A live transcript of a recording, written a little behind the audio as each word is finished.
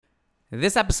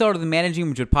This episode of the Managing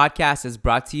Madrid podcast is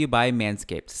brought to you by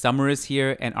Manscaped. Summer is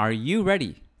here, and are you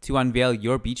ready to unveil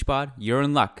your beach bod? You're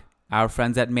in luck. Our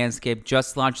friends at Manscaped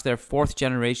just launched their 4th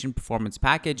generation performance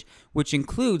package, which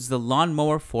includes the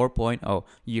Lawnmower 4.0.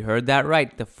 You heard that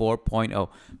right, the 4.0.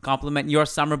 Complement your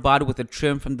summer bod with a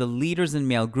trim from the leaders in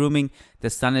male grooming. The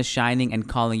sun is shining and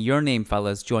calling your name,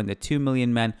 fellas. Join the 2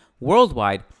 million men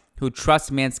worldwide who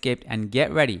trust Manscaped and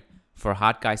get ready for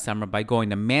hot guy summer by going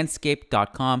to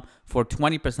manscaped.com for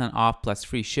 20% off plus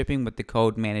free shipping with the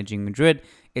code MANAGINGMADRID.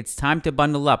 It's time to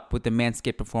bundle up with the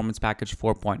Manscaped Performance Package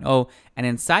 4.0, and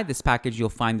inside this package you'll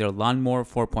find their Lawnmower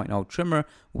 4.0 trimmer,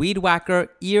 Weed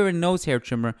Whacker, ear and nose hair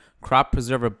trimmer, Crop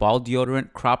Preserver ball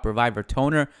deodorant, Crop Reviver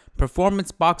toner,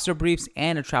 Performance Boxer briefs,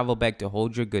 and a travel bag to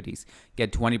hold your goodies.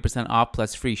 Get 20% off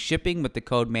plus free shipping with the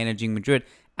code MANAGINGMADRID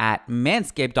at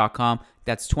manscaped.com.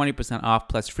 That's 20% off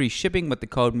plus free shipping with the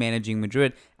code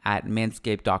MANAGINGMADRID at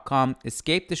manscaped.com.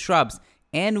 Escape the shrubs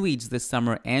and weeds this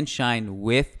summer and shine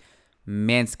with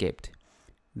Manscaped.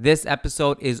 This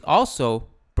episode is also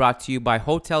brought to you by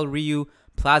Hotel Riu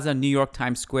Plaza, New York,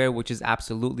 Times Square, which is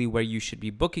absolutely where you should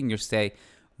be booking your stay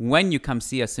when you come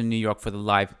see us in New York for the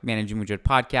live Managing Madrid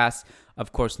podcast.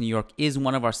 Of course, New York is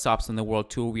one of our stops on the world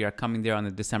tour. We are coming there on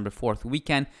the December 4th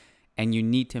weekend, and you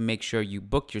need to make sure you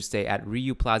book your stay at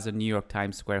Riu Plaza, New York,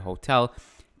 Times Square Hotel.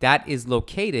 That is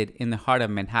located in the heart of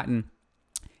Manhattan,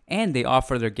 and they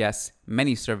offer their guests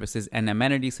many services and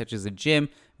amenities such as a gym,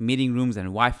 meeting rooms, and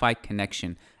Wi-Fi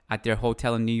connection. At their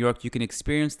hotel in New York, you can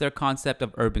experience their concept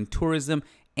of urban tourism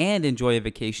and enjoy a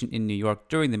vacation in New York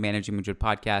during the Managing Madrid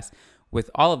podcast with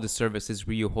all of the services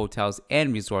Riu Hotels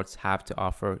and Resorts have to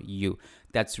offer you.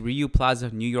 That's Riu Plaza,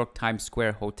 New York, Times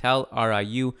Square Hotel,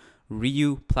 RIU,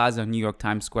 Riu Plaza, New York,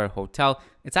 Times Square Hotel.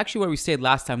 It's actually where we stayed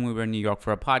last time we were in New York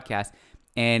for a podcast,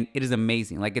 and it is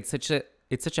amazing. Like, it's such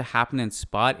a happening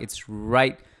spot. It's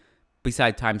right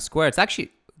beside Times Square. It's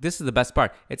actually, this is the best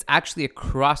part, it's actually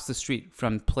across the street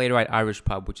from Playwright Irish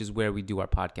Pub, which is where we do our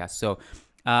podcast. So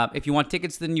if you want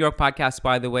tickets to the New York podcast,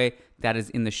 by the way, that is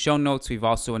in the show notes. We've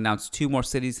also announced 2 more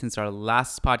cities since our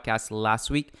last podcast last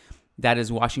week. That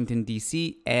is Washington,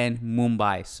 D.C. and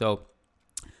Mumbai. So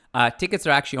tickets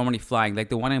are actually already flying. Like,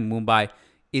 the one in Mumbai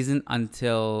isn't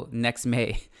until next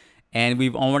May. And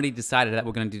we've already decided that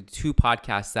we're going to do 2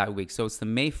 podcasts that week. So it's the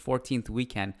May 14th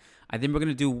weekend. I think we're going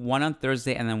to do one on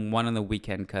Thursday and then one on the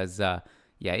weekend because,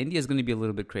 India is going to be a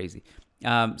little bit crazy.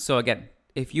 So again,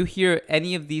 if you hear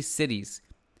any of these cities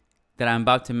that I'm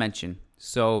about to mention,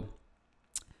 so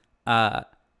Los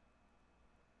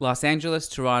Angeles,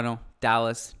 Toronto,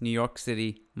 Dallas, New York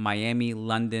City, Miami,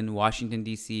 London, Washington,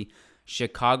 D.C.,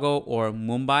 Chicago, or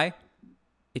Mumbai,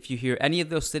 if you hear any of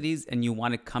those cities and you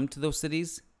want to come to those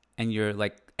cities and you're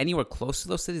like anywhere close to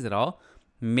those cities at all,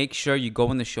 make sure you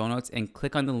go in the show notes and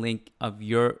click on the link of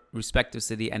your respective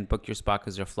city and book your spot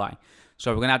because they're flying.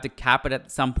 So we're going to have to cap it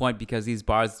at some point because these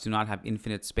bars do not have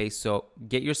infinite space. So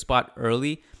get your spot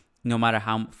early, no matter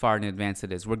how far in advance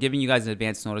it is. We're giving you guys an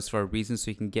advance notice for a reason,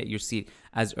 so you can get your seat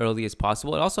as early as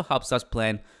possible. It also helps us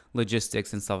plan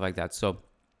logistics and stuff like that. So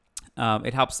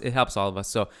it helps all of us.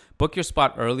 So book your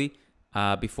spot early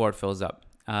before it fills up.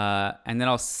 And then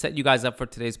I'll set you guys up for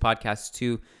today's podcast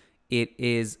too. It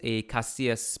is a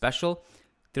Casillas special.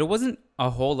 There wasn't a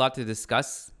whole lot to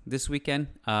discuss this weekend,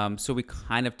 so we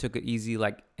kind of took it easy.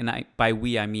 By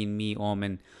we, I mean me,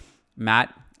 and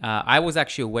Matt. I was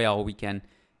actually away all weekend,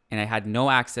 and I had no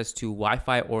access to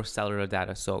Wi-Fi or cellular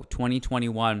data. So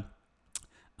 2021,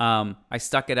 I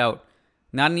stuck it out.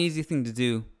 Not an easy thing to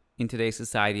do in today's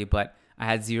society, but I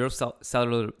had zero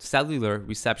cellular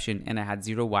reception, and I had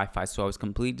zero Wi-Fi, so I was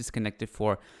completely disconnected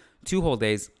for 2 whole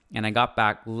days, and I got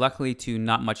back, luckily, to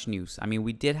not much news. I mean,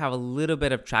 we did have a little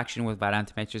bit of traction with Varane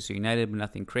Manchester United, but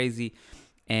nothing crazy,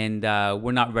 and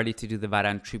we're not ready to do the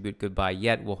Varane tribute goodbye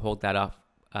yet. We'll hold that off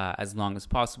as long as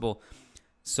possible.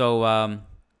 So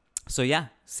yeah,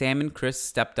 Sam and Chris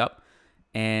stepped up,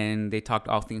 and they talked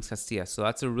all things Casillas. So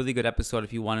that's a really good episode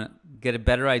if you want to get a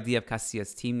better idea of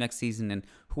Casillas' team next season and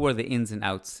who are the ins and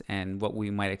outs and what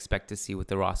we might expect to see with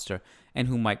the roster and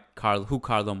who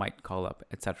Carlo might call up,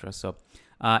 etc. So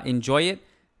enjoy it,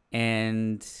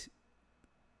 and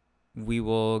we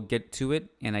will get to it.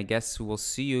 And I guess we'll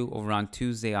see you over on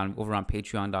Tuesday over on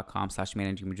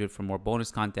patreon.com/managingmadrid for more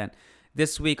bonus content.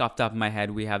 This week, off the top of my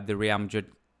head, we have the Real Madrid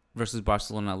versus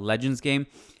Barcelona Legends game.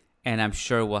 And I'm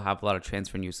sure we'll have a lot of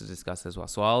transfer news to discuss as well.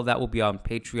 So all of that will be on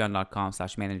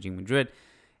patreon.com/managingmadrid.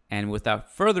 And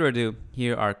without further ado,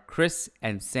 here are Chris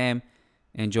and Sam.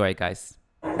 Enjoy it, guys.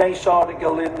 Nice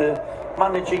article in the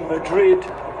Managing Madrid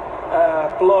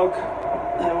blog.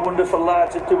 Wonderful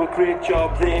lads that do a great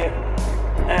job there.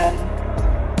 And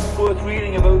worth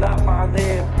reading about that man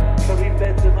there. Karim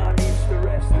Benzema needs to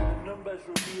rest, and the numbers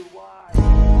reveal why.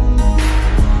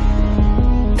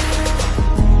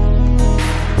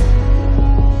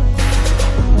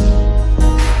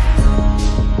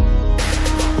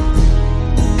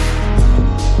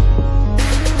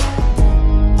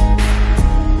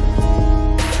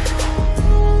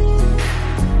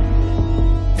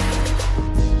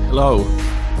 Hello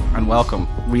and welcome.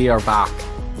 We are back.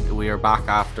 We are back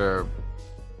after,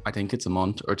 I think it's a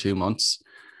month or 2 months.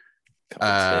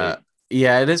 Yeah,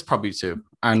 it is probably 2.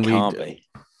 And we Can't be.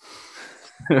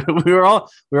 we were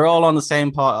all on the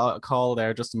same call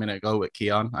there just a minute ago with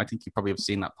Keon. I think you probably have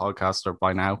seen that podcast or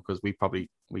by now because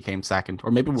we came second,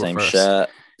 or maybe we were Same first. shirt.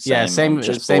 Same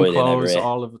boiling over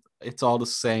clothes. here. It's all the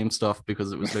same stuff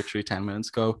because it was literally 10 minutes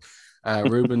ago.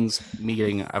 Ruben's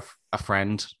meeting a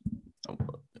friend.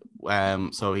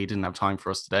 So he didn't have time for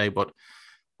us today, but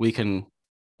we can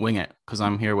wing it because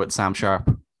I'm here with Sam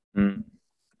Sharp. And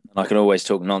I can always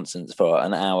talk nonsense for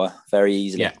an hour very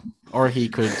easily. Yeah, or he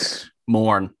could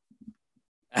mourn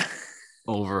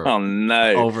over. Oh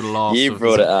no! Over the loss. You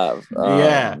brought it up.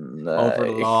 Oh, no. Over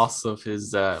the loss of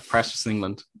his precious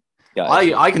England.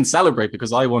 Guys, I can celebrate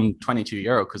because I won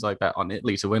 €22 because I bet on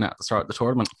Italy to win at the start of the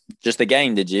tournament. just the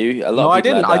game, did you? A lot. No, of I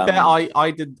people didn't. had,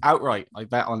 I did outright. I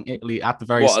bet on Italy at the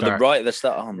very what, start. right at the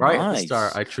start? Oh, Right nice. at the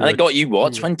start, I threw And it it. got you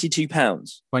what?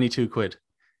 £22. 22 quid.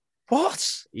 What?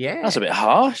 Yeah, That's a bit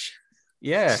harsh.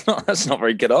 yeah. That's not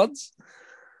very good odds.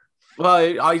 Well,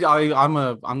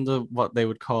 I'm the what they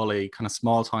would call a kind of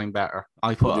small time better.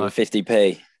 I put We'll do a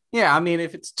 50p. yeah. I mean,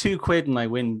 if it's 2 quid and I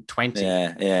win 20,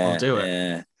 Yeah. I'll do it.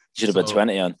 Yeah. You should have put So-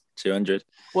 20 on 200.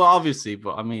 well, obviously,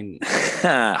 but I mean,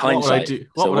 Hindsight. what would I do? It's a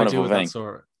What would I do wonderful with thing. that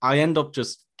sort? I end up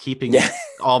just keeping Yeah.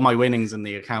 all my winnings in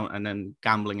the account and then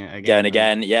gambling it again. Going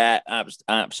again. Yeah,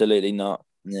 absolutely not.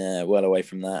 Yeah, well away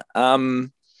from that.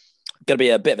 Going to be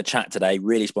a bit of a chat today,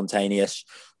 really spontaneous.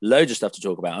 Loads of stuff to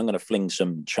talk about. I'm going to fling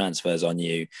some transfers on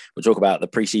you. We'll talk about the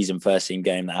preseason first team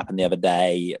game that happened the other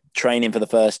day, training for the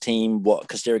first team, what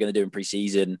Castilla are going to do in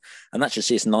preseason, and that should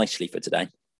see us nicely for today.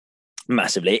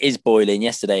 Massively. It is boiling.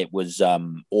 Yesterday it was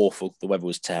awful. The weather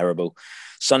was terrible.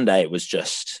 Sunday it was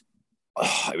just,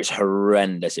 it was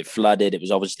horrendous. It flooded. It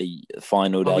was obviously the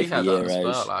final day we for had the that as Euros.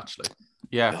 well, actually.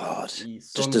 Yeah. God, Sunday-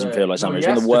 just doesn't feel like summer. no, It's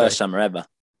been the yesterday. worst summer ever.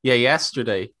 Yeah,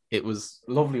 yesterday it was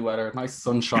lovely weather, nice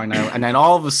sunshine out, and then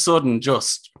all of a sudden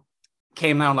just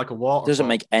came down like a waterfall. Doesn't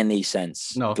make any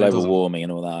sense. No, it Global doesn't. warming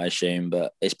and all that, I assume.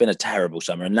 But it's been a terrible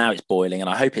summer, and now it's boiling. And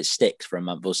I hope it sticks for a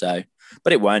month or so,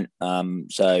 but it won't.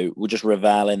 So we'll just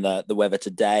revel in the weather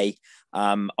today.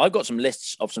 I've got some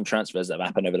lists of some transfers that have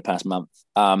happened over the past month,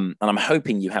 and I'm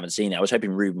hoping you haven't seen it. I was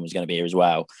hoping Ruben was going to be here as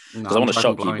well because I want to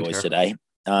shock you boys today.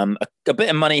 A bit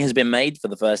of money has been made for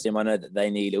the first team. I know that they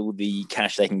need all the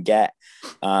cash they can get.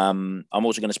 I'm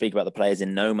also going to speak about the players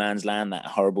in no man's land, that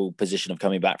horrible position of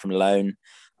coming back from loan.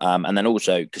 And then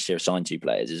also Castilla signed 2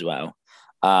 players as well.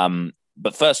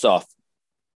 But first off,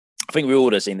 I think we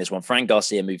all have seen this one. Frank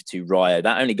Garcia moved to Rayo.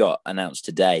 That only got announced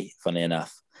today, funny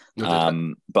enough.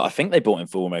 But I think they bought him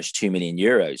for almost €2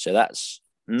 million. So that's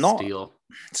not Steal.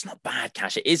 It's not bad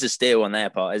cash. It is a steal on their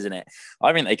part, isn't it?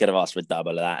 I think they could have asked for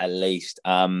double of that at least.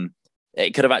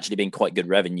 It could have actually been quite good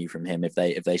revenue from him if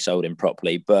they sold him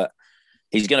properly. But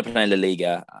he's going to play in La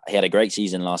Liga. He had a great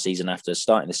season last season after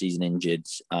starting the season injured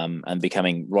and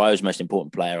becoming Rayo's most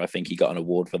important player. I think he got an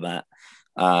award for that.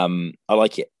 I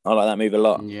like it. I like that move a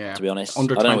lot. Yeah, to be honest.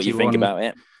 Under I don't know what you think 21 about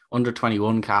it. Under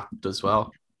 21 capped as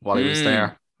well while he was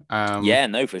there. Yeah,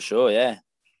 no, for sure. Yeah,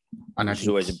 and I which is think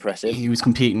always impressive. he was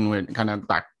competing with kind of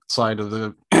that side of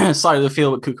the side of the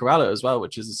field with Cucurella as well,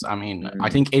 which is, I mean, I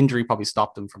think injury probably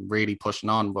stopped him from really pushing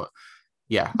on. But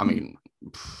yeah, I mean,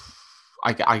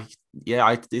 I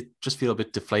just feel a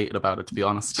bit deflated about it, to be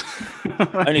honest.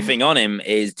 Only thing on him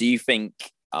is, do you think?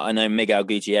 I know Miguel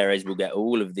Gutierrez will get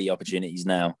all of the opportunities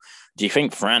now. Do you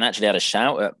think Fran actually had a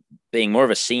shout at being more of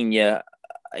a senior,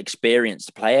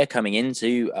 experienced player coming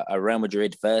into a Real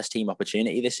Madrid first team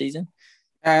opportunity this season?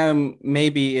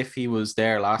 Maybe if he was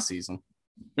there last season,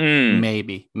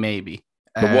 maybe.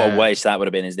 But what a waste that would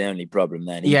have been is the only problem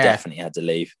then. He definitely had to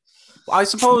leave. I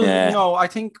suppose, I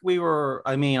think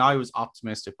I was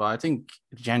optimistic, but I think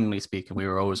generally speaking, we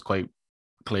were always quite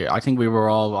clear. I think we were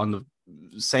all on the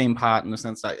same path in the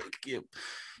sense that,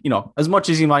 as much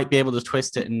as you might be able to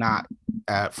twist it in that,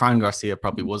 Fran Garcia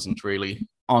probably wasn't really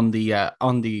on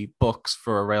the books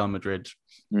for a Real Madrid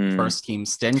first team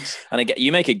stint. And again,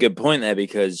 you make a good point there,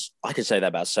 because I could say that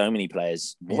about so many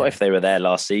players. What if they were there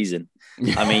last season?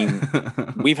 I mean,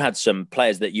 we've had some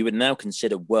players that you would now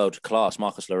consider world class.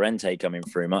 Marcos Llorente coming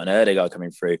through, Martin Odegaard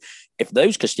coming through. If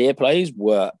those Castilla players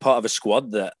were part of a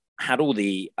squad that had all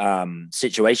the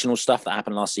situational stuff that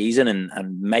happened last season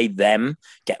and made them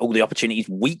get all the opportunities,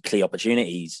 weekly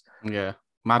opportunities. Yeah.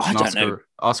 Imagine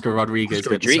Oscar Rodriguez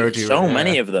getting surgery. So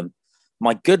many of them.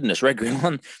 My goodness, Red Green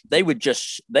One, they would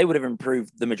have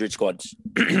improved the Madrid squads.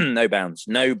 No bounds.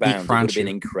 It would have been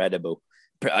incredible.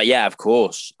 Yeah, of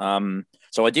course.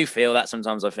 So I do feel that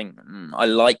sometimes I think I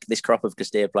like this crop of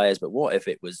Castilla players, but what if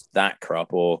it was that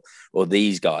crop or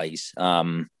these guys?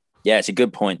 Yeah, it's a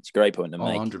good point. It's a great point to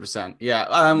make. 100%. Yeah.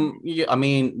 I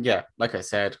mean, yeah, like I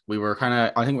said,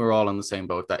 I think we were all on the same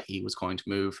boat that he was going to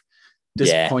move.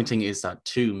 Disappointing is that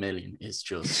 2 million is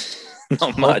just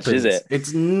not much, is it?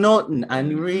 It's nothing.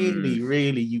 And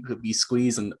really, you could be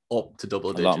squeezing up to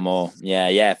double digits. A lot more.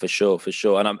 Yeah, for sure.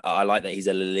 And I like that he's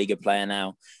a La Liga player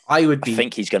now. I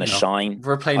think he's going to shine. If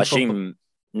we're playing football.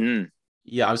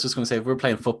 Yeah, I was just going to say, if we're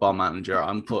playing Football Manager,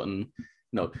 I'm putting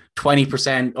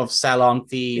 20% of sell-on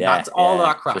fee. That's all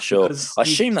that crap. For sure. I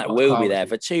assume that will be there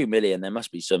for 2 million. There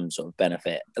must be some sort of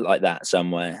benefit like that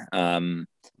somewhere.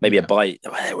 Maybe a buy.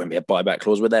 There wouldn't be a buyback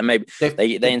clause, would there? Maybe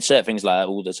they insert things like that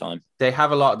all the time. They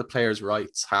have a lot of the players'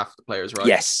 rights, half the players' rights.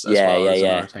 Yes,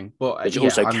 yeah. But which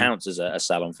also counts as a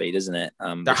salon fee, doesn't it?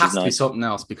 There has to be something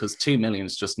else because 2 million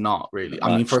is just not really.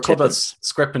 I mean, for a club that's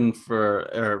scripting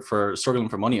for struggling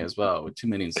for money as well, with 2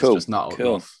 million is just not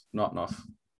enough. Not enough.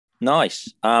 Nice.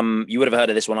 You would have heard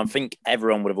of this one. I think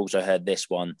everyone would have also heard this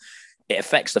one. It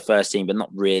affects the first team, but not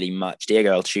really much.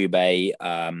 Diego Altuve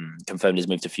confirmed his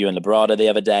move to Fuenlabrada the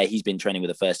other day. He's been training with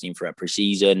the first team throughout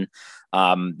pre-season.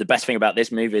 The best thing about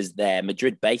this move is they're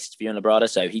Madrid-based Fuenlabrada,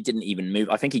 so he didn't even move.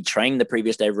 I think he trained the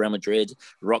previous day with Real Madrid,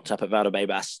 rocked up at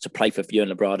Valdebebas to play for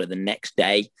Fuenlabrada the next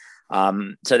day.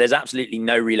 So there's absolutely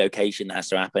no relocation that has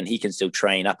to happen. He can still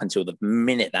train up until the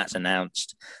minute that's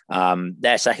announced.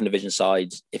 Their second division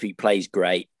sides, if he plays,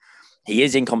 great. He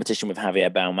is in competition with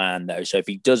Javier Bauman, though. So if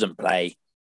he doesn't play,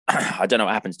 I don't know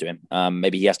what happens to him.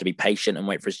 Maybe he has to be patient and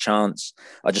wait for his chance.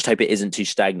 I just hope it isn't too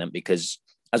stagnant because,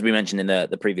 as we mentioned in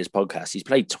the previous podcast, he's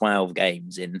played 12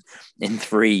 games in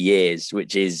 3 years,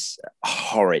 which is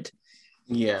horrid.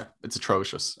 Yeah, it's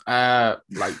atrocious. I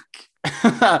mean,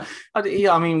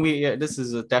 this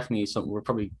is definitely something we're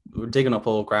digging up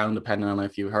old ground, depending on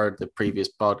if you heard the previous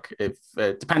pod,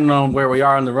 depending on where we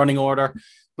are in the running order.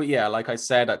 But yeah, like I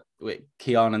said, with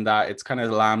Keon and that, it's kind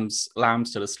of lambs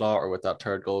to the slaughter with that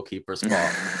third goalkeeper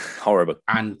spot. Horrible.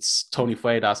 And Tony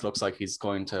Fuedas looks like he's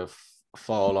going to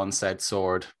fall on said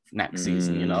sword next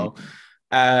season,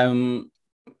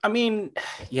 I mean,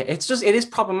 yeah, it is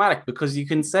problematic because you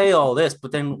can say all this,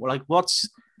 but then like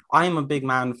I'm a big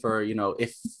man for,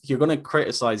 if you're going to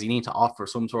criticize, you need to offer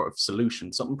some sort of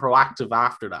solution, something proactive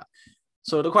after that.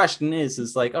 So the question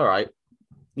is like, all right,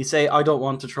 you say, I don't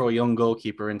want to throw a young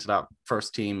goalkeeper into that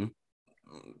first team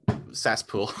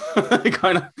cesspool. I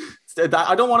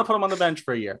don't want to put him on the bench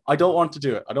for a year. I don't want to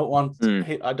do it. I don't want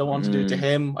to do it to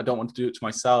him. I don't want to do it to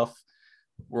myself.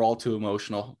 We're all too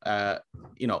emotional. Rob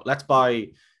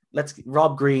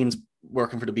Green's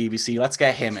working for the BBC. Let's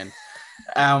get him in.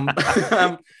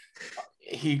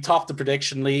 He topped the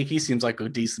prediction league. He seems like a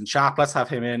decent chap. Let's have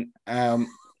him in.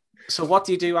 So what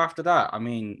do you do after that? I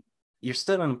mean, you're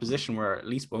still in a position where at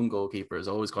least one goalkeeper is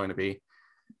always going to be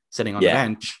sitting on the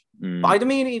bench. But I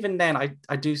mean, even then, I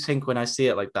do think when I see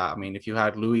it like that, I mean, if you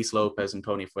had Luis Lopez and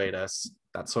Tony Fuedas,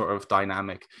 that sort of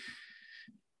dynamic,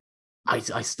 I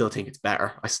still think it's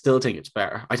better. I think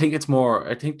it's more,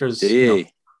 I think there's... even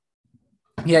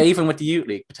with the youth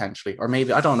league potentially, or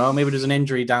maybe, I don't know, maybe there's an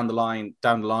injury down the line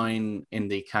in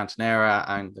the Cantonera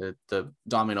and the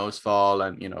dominoes fall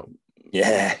and,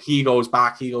 he goes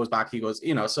back, so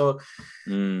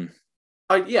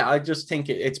I just think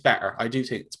it's better. I do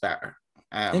think it's better.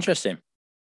 Interesting.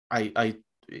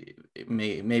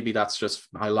 Maybe that's just,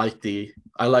 I like the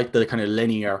kind of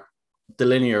linear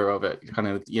of it. Kind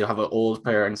of, you have an old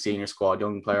player in senior squad,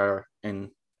 young player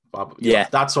in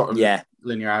that sort of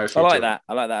linearity. I like that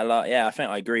a lot. Yeah, I think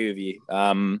I agree with you.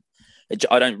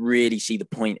 I don't really see the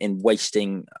point in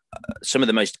wasting some of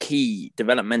the most key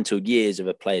developmental years of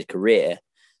a player's career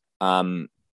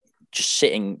just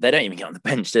sitting. They don't even get on the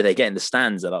bench, do they? Get in the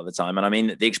stands a lot of the time. And I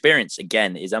mean, the experience,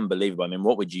 again, is unbelievable. I mean,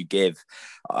 what would you give?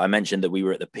 I mentioned that we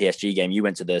were at the PSG game. You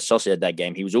went to the Sociedad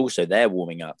game. He was also there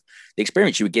warming up. The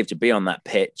experience you would give to be on that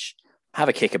pitch, have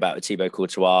a kick about with Thibaut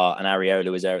Courtois, and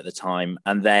Areola was there at the time,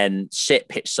 and then sit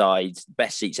pitch side,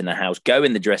 best seats in the house, go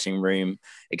in the dressing room,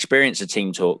 experience a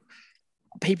team talk.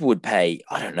 People would pay,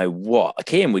 I don't know what,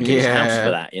 Keane would give his house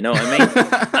for that, you know what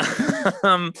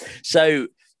I mean? So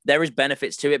there is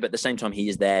benefits to it, but at the same time, he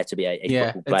is there to be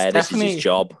a football player. This is his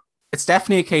job. It's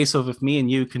definitely a case of if me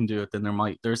and you can do it, then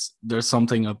there's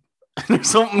something there's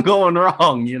something going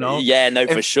wrong, you know? Yeah, no,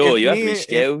 for sure. You have to be if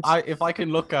skilled. if I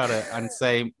can look at it and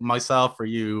say myself or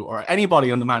you or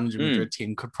anybody on the Manager Madrid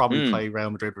team could probably play Real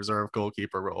Madrid reserve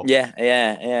goalkeeper role. Yeah.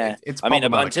 It's I mean,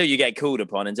 until you get called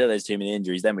upon, until there's too many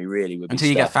injuries, then we really would be until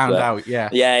you get found out. Yeah.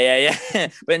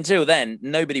 But until then,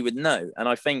 nobody would know. And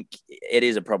I think it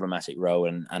is a problematic role.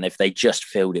 And if they just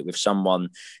filled it with someone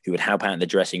who would help out in the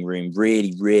dressing room,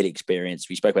 really, really experienced.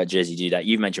 We spoke about Jerzy Dudek.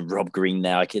 You've mentioned Rob Green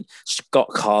there. Scott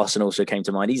Carson also came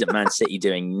to mind. He's at Man City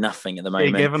doing nothing at the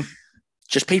moment.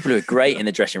 Just people who are great in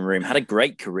the dressing room, had a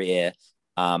great career,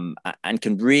 and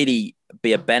can really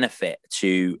be a benefit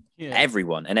to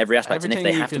everyone in every aspect. And if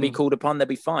they have to be called upon, they'll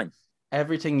be fine.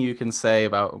 Everything you can say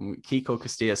about Kiko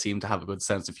Castilla seemed to have a good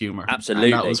sense of humor.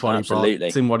 Absolutely. And that was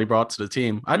what he brought to the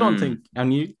team. I don't think,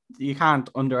 and you can't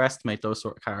underestimate those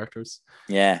sort of characters.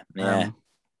 Yeah.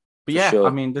 But yeah, sure. I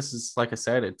mean, this is, like I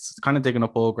said, it's kind of digging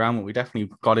up old ground. We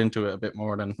definitely got into it a bit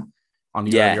more than on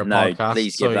the earlier podcast.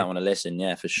 Please give that one a listen.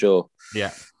 Yeah, for sure.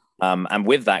 Yeah. And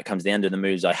with that comes the end of the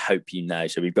moves I hope you know.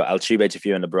 So we've got Altuve,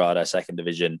 Tafue, and Labrada, second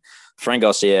division. Fran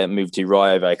Garcia moved to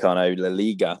Rayo Vallecano, La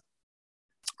Liga.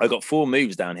 I got 4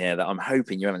 moves down here that I'm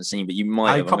hoping you haven't seen, but you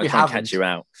might have. I'm going to try and catch you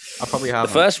out. I probably have.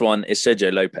 The first one is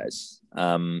Sergio Lopez,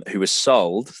 who was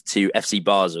sold to FC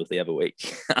Basel the other week.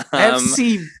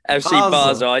 FC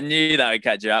Basel. I knew that would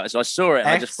catch you out. So I saw it. And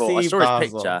I just thought, I saw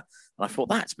his picture and I thought,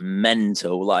 that's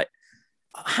mental. Like,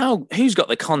 who's got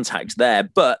the contacts there?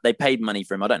 But they paid money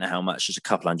for him. I don't know how much, just a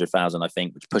couple 100,000, I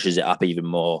think, which pushes it up even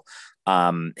more.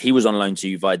 He was on loan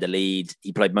to Valladolid.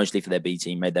 He played mostly for their B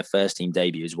team, made their first team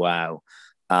debut as well.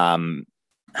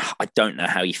 I don't know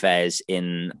how he fares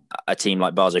in a team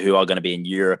like Basel, who are going to be in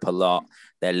Europe a lot.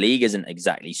 Their league isn't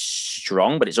exactly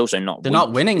strong, but it's also not. They're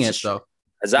not winning it though.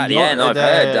 Exactly. Yeah, no, I've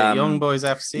heard Young Boys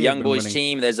FC. Young Boys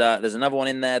team. There's another one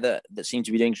in there that seems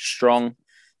to be doing strong.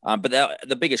 But they're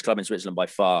the biggest club in Switzerland by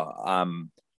far.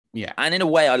 Yeah. And in a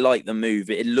way, I like the move.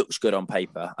 It looks good on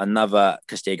paper. Another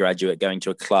Castilla graduate going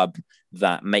to a club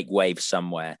that make waves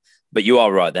somewhere. But you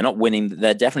are right. They're not winning.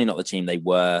 They're definitely not the team they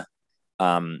were.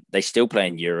 They still play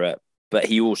in Europe, but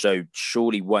he also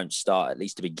surely won't start, at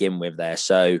least to begin with there.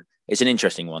 So it's an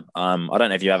interesting one. I don't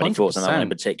know if you have any 100%. Thoughts on that one in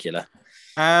particular.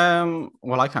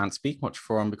 Well, I can't speak much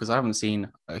for him because I haven't seen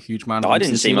a huge amount of him. I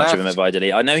didn't see much of him at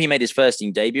Valladolid. I know he made his first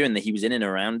team debut and that he was in and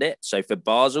around it. So for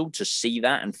Basel to see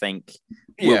that and think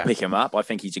we'll pick him up, I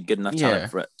think he's a good enough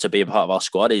talent for it to be a part of our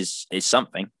squad is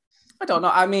something. I don't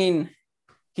know. I mean,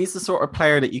 he's the sort of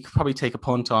player that you could probably take a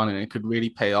punt on and it could really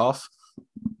pay off.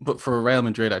 But for Real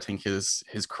Madrid, I think his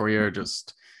career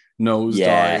just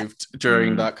nosedived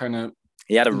during that kind of...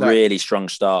 He had a really strong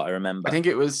start, I remember. I think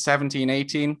it was 17,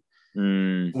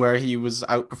 18, where he was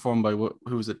outperformed by,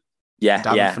 who was it?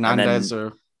 Dani Fernandez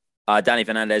or... Dani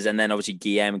Fernandez, and then obviously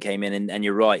Guillem came in, and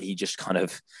you're right, he just kind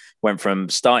of went from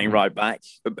starting right back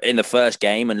in the first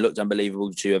game and looked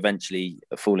unbelievable to eventually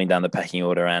falling down the pecking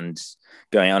order and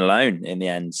going on loan in the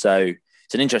end. So...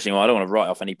 it's an interesting one. I don't want to write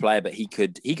off any player, but he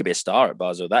could be a star at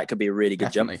Basel. That could be a really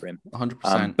good jump for him.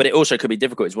 100%. But it also could be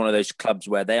difficult. It's one of those clubs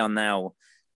where they are now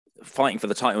fighting for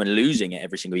the title and losing it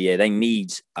every single year. They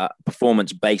need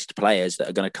performance-based players that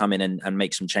are going to come in and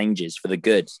make some changes for the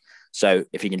good. So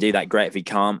if he can do that, great. If he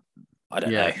can't, I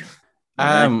don't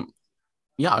know.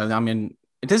 Yeah, I mean,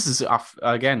 this is,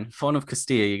 again, fun of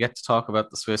Castilla. You get to talk about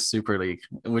the Swiss Super League,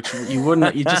 which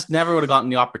you just never would have gotten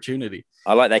the opportunity.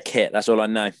 I like their kit. That's all I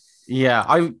know.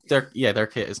 Yeah, their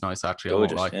kit is nice actually.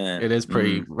 Gorgeous, I won't lie. It is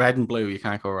pretty red and blue. You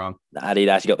can't go wrong.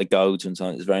 Adidas, you got the gold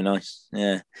sometimes. It's very nice.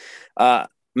 Yeah.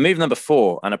 Move number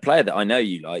 4, and a player that I know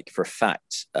you like for a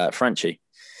fact, Franchi.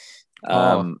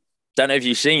 Don't know if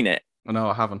you've seen it. No,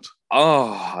 I haven't.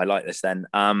 Oh, I like this then.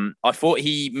 I thought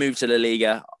he moved to La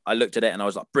Liga. I looked at it and I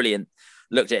was like, brilliant.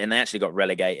 Looked at it and they actually got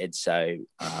relegated. So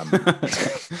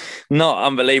not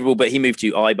unbelievable, but he moved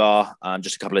to Eibar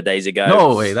just a couple of days ago.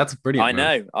 No way. That's brilliant. I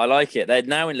know. I like it. They're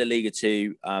now in La Liga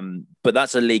 2. But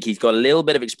that's a league he's got a little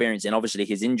bit of experience in. Obviously,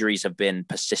 his injuries have been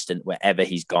persistent wherever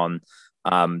he's gone.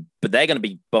 But they're going to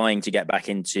be buying to get back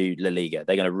into La Liga.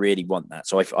 They're going to really want that.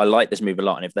 So I like this move a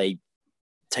lot. And if they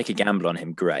take a gamble on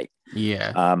him, great.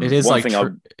 Yeah. It is like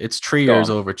it's 3 years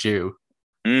overdue.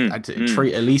 At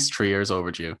least 3 years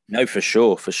overdue. No, for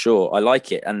sure. I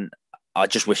like it. And I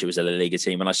just wish it was a La Liga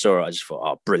team. When I saw it, I just thought,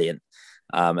 oh, brilliant.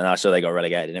 And I saw they got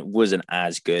relegated and it wasn't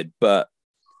as good, but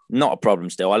not a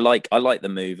problem still. I like the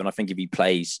move. And I think if he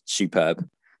plays superb,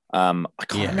 I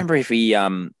can't remember if he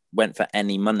went for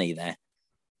any money there.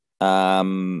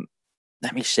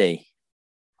 Let me see.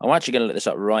 I'm actually going to look this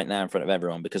up right now in front of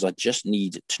everyone because I just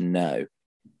need to know.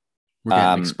 We're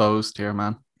getting exposed here,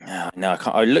 man. No,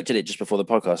 I looked at it just before the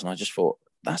podcast and I just thought,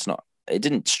 that's not it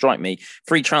didn't strike me.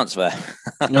 Free transfer.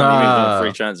 Free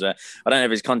transfer. I don't know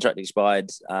if his contract expired.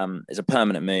 It's a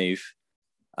permanent move.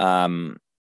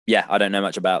 Yeah, I don't know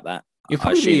much about that.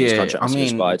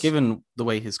 Given the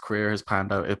way his career has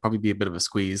panned out, it'd probably be a bit of a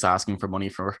squeeze asking for money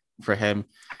for him.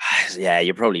 Yeah,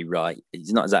 you're probably right.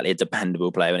 He's not exactly a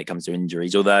dependable player when it comes to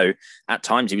injuries, although at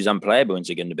times he was unplayable in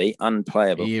Second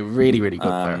unplayable. He's a really, really good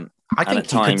player. I think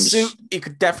he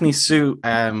could definitely suit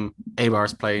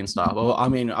Eibar's playing style. Well, I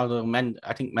mean,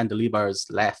 I think Mendilibar's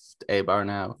left Eibar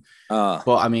now.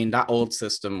 But I mean, that old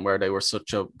system where they were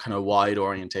such a kind of wide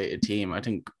orientated team, I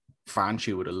think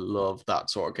Franchi would have loved that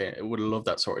sort of game. It would have loved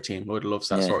that sort of team. Would have loved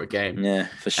that sort of game. Yeah,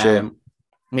 for sure.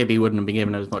 Maybe he wouldn't have been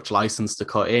given as much license to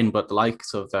cut in, but the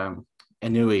likes of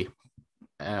Inui,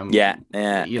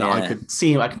 I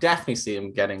could definitely see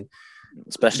him getting,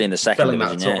 especially in the second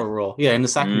division, that sort of role. Yeah, in the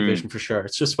second division for sure.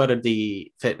 It's just whether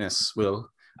the fitness will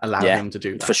allow him to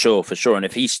do that. For sure. And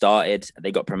if he started,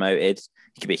 they got promoted,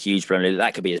 he could be a huge Premier League.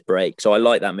 That could be his break. So I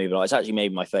like that move. It's actually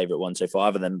maybe my favourite one so far,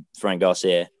 other than Fran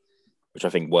Garcia, which I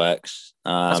think works.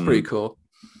 That's pretty cool.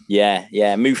 Yeah.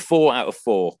 Move 4 out of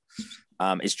 4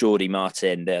 is Jordi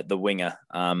Martin, the winger.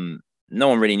 No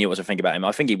one really knew what to think about him.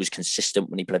 I think he was consistent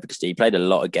when he played for Castilla. He played a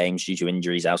lot of games due to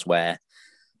injuries elsewhere.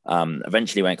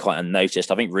 Eventually went quite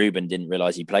unnoticed. I think Ruben didn't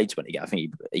realise he played 20 games. I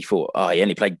think he thought, he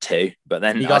only played 2. But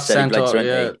then he got sent off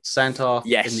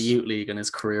in the Youth League and his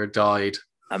career died.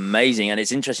 Amazing. And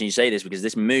it's interesting you say this because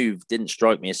this move didn't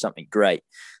strike me as something great.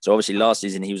 So obviously last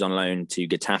season he was on loan to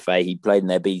Getafe. He played in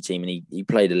their B team and he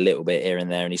played a little bit here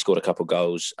and there and he scored a couple of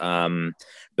goals. But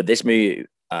this move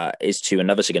is to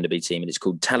another Segunda B team and it's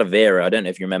called Talavera. I don't know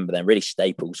if you remember them, really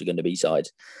staple Segunda B side.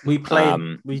 We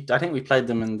played, I think we played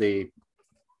them in the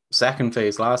second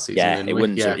phase last season. Yeah, it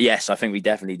wouldn't. Yeah. Yes, I think we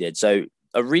definitely did. So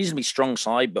a reasonably strong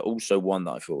side, but also one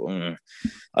that I thought,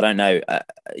 I don't know.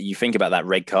 You think about that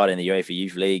red card in the UEFA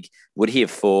Youth League. Would he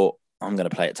have thought, I'm going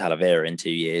to play at Talavera in 2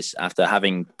 years after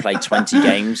having played 20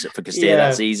 games for Castilla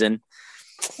that season?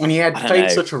 When he had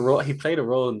played such a role, he played a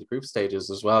role in the group stages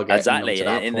as well. Exactly,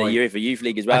 in the UEFA Youth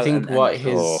League as well. I think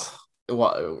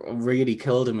what really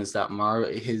killed him is that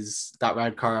that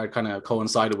red card kind of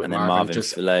coincided with Marvin.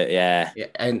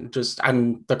 And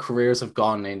the careers have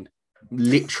gone in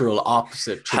literal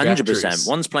opposite trajectories. 100%.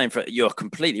 One's playing you're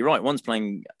completely right. One's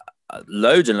playing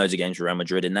loads and loads of games for Real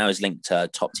Madrid and now is linked to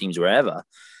top teams wherever.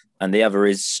 And the other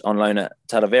is on loan at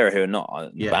Talavera, who are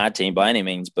not a bad team by any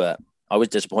means, but I was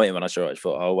disappointed when I saw it. I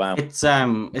thought, oh wow.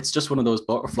 It's just one of those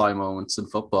butterfly moments in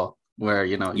football where,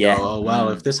 you go, oh well,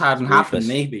 if this hadn't happened,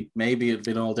 maybe it'd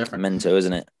been all different. Mental,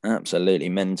 isn't it? Absolutely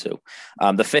mental.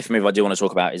 The fifth move I do want to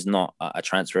talk about is not a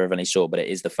transfer of any sort, but it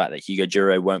is the fact that Hugo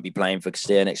Duro won't be playing for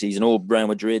Castilla next season or Real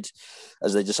Madrid,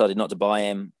 as they decided not to buy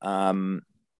him.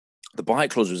 The buy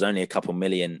clause was only a couple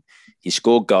million. He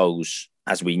scored goals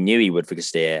as we knew he would for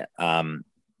Castilla.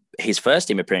 His first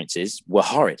team appearances were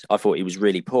horrid. I thought he was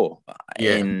really poor. He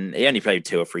only played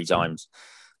 2 or 3 times.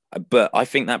 But I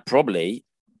think that probably,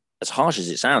 as harsh as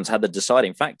it sounds, had the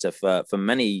deciding factor for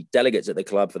many delegates at the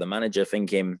club, for the manager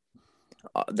thinking,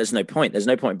 there's no point. There's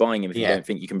no point buying him if you don't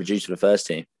think you can produce for the first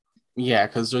team. Yeah,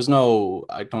 because it's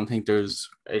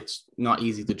not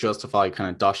easy to justify kind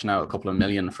of dashing out a couple of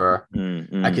million for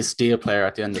a Castilla player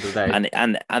at the end of the day.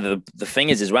 And the thing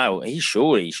is as well, he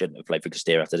surely shouldn't have played for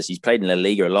Castilla after this. He's played in La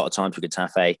Liga a lot of times for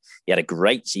Getafe. He had a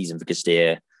great season for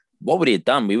Castilla. What would he have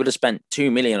done? We would have spent 2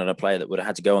 million on a player that would have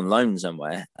had to go on loan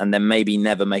somewhere and then maybe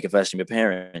never make a first team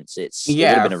appearance. It would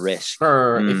have been a risk.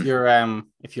 If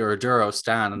you're a Duro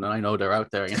stan, and I know they're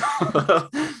out there,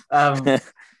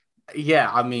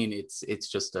 I mean, it's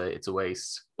just a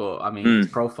waste. But I mean, his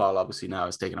profile obviously now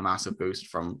is taking a massive boost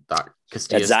from that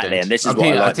Castilla stint. And this is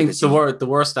I think the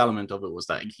worst element of it was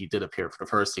that he did appear for the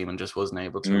first team and just wasn't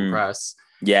able to impress.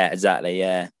 Yeah, exactly.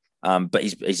 Yeah. But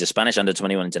he's a Spanish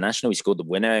under-21 international. He scored the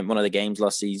winner in one of the games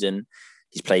last season.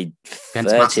 He's played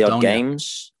 30-odd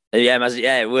games. Yeah,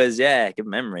 it was. Yeah, good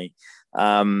memory.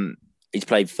 He's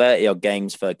played 30-odd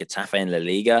games for Getafe in La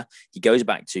Liga. He goes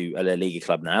back to a La Liga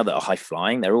club now that are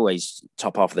high-flying. They're always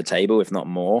top half of the table, if not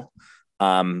more.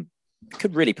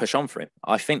 Could really push on for him.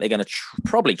 I think they're going to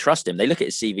probably trust him. They look at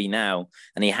his CV now,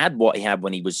 and he had what he had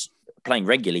when he was playing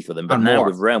regularly for them, but now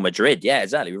with Real Madrid,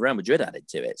 with Real Madrid added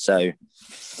to it. So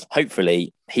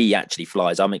hopefully he actually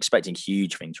flies. I'm expecting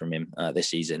huge things from him this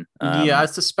season. I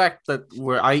suspect that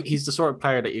he's the sort of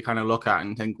player that you kind of look at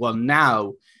and think, well,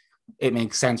 now it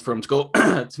makes sense for him to go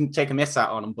to take a miss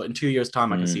out on him. But in 2 years'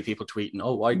 time, I can see people tweeting,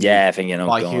 "Oh, why?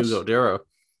 Why Hugo Duro?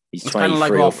 He's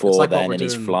 23 or 4 then, and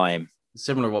he's flying."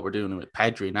 similar what we're doing with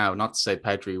Pedri now. Not to say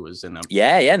Pedri was in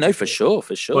a No, for sure.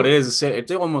 but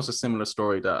it's almost a similar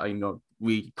story that I know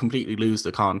we completely lose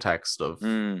the context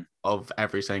of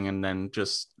everything and then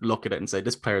just look at it and say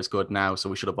this player is good now, so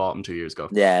we should have bought him 2 years ago.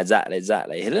 Yeah,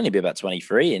 exactly. He'll only be about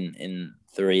 23 in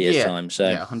 3 years time,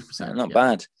 so 100%, not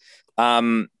bad.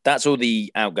 That's all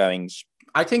the outgoings.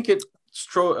 I think it's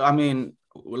true. I mean,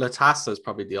 Latassa is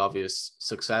probably the obvious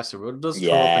successor, but it does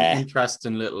throw up an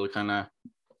interesting little kind of.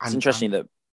 It's interesting that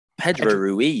Pedro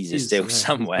Ruiz is still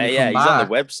somewhere. He's on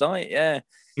the website. Yeah,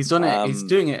 he's done it. He's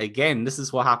doing it again. This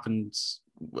is what happened.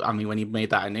 I mean, when he made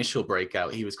that initial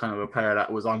breakout, he was kind of a player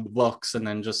that was on the books and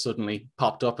then just suddenly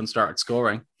popped up and started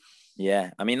scoring.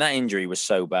 Yeah, I mean, that injury was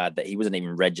so bad that he wasn't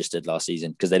even registered last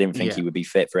season because they didn't think he would be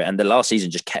fit for it. And the last season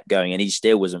just kept going and he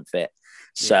still wasn't fit.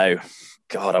 So,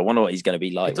 God, I wonder what he's going to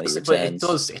be like when he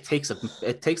returns.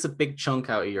 It takes a big chunk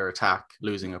out of your attack,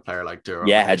 losing a player like Durham.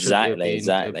 Yeah, exactly.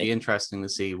 It'd be interesting to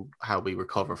see how we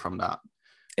recover from that.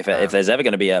 If there's ever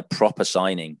going to be a proper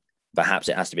signing, perhaps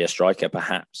it has to be a striker,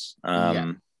 perhaps.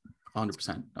 100%.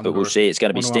 But we'll see. It's going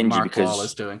to be stingy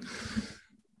because...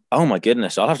 Oh my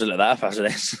goodness! I'll have to look that up after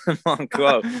this. Mark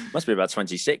Wall must be about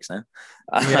 26 now.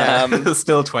 Yeah,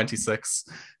 still 26.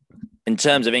 In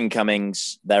terms of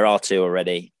incomings, there are 2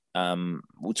 already.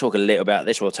 We'll talk a little about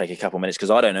this. We'll take a couple minutes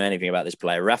because I don't know anything about this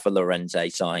player. Rafa Llorente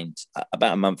signed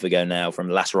about a month ago now from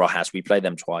Las Rojas. We played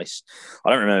them twice. I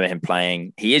don't remember him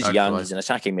playing. He is young. He's an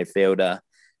attacking midfielder.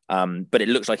 But it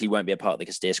looks like he won't be a part of the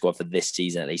Castilla squad for this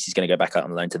season. At least he's going to go back out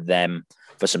on loan to them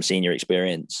for some senior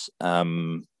experience.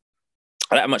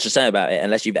 I don't have much to say about it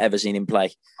unless you've ever seen him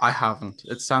play. I haven't.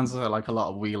 It sounds like a lot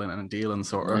of wheeling and dealing,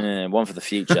 sort of. Yeah, one for the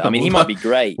future. I mean, he might be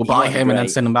great. We'll buy him and then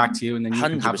send him back to you, and then you 100%.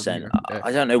 Can have him.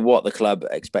 I don't know what the club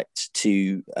expects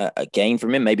to gain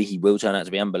from him. Maybe he will turn out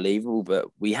to be unbelievable, but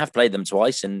we have played them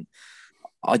twice, and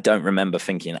I don't remember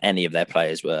thinking any of their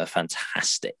players were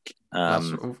fantastic.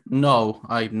 No,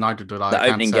 neither did I. The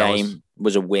opening game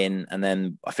was a win, and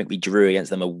then I think we drew against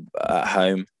them at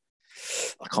home.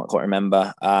 I can't quite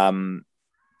remember.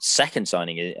 Second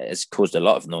signing has caused a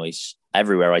lot of noise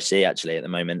everywhere I see, actually, at the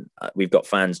moment. We've got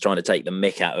fans trying to take the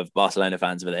mick out of Barcelona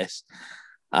fans for this.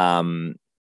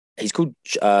 He's called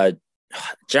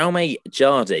Jaume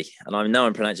Jardi, and I know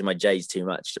I'm pronouncing my J's too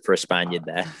much for a Spaniard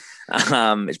there.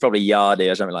 It's probably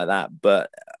Yardi or something like that. But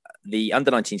the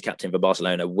under-19s captain for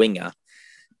Barcelona, winger,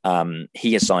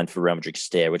 he has signed for Real Madrid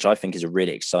Castilla, which I think is a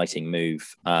really exciting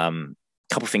move. A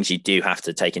couple of things you do have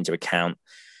to take into account.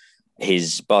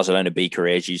 His Barcelona B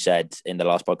career, as you said in the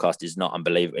last podcast, is not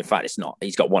unbelievable. In fact, it's not.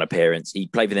 He's got one appearance. He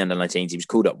played for the under-19s. He was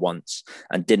called up once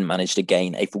and didn't manage to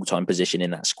gain a full-time position in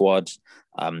that squad.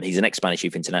 He's an ex-Spanish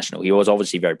youth international. He was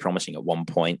obviously very promising at one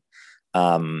point.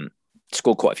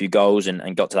 Scored quite a few goals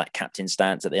and got to that captain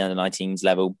stance at the under-19s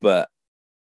level. But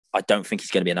I don't think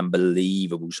he's going to be an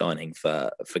unbelievable signing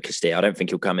for Castilla. I don't think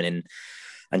he'll come in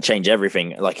and change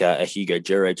everything like a Hugo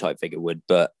Duro type figure would.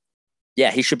 But yeah,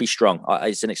 he should be strong.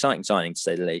 It's an exciting signing, to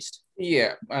say the least.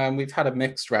 Yeah, we've had a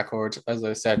mixed record, as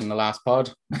I said in the last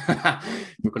pod.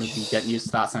 We're going to be getting used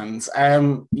to that sentence. He's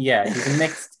a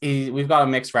mixed. We've got a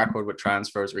mixed record with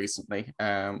transfers recently.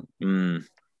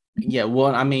 Yeah,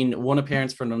 one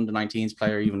appearance for an under-19s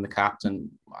player, even the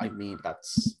captain. I mean,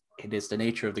 it is the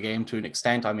nature of the game to an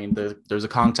extent. I mean, there's a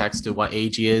context to what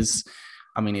age he is.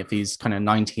 I mean, if he's kind of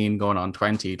 19 going on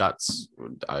 20,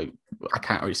 I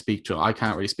can't really speak to him. I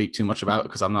can't really speak too much about it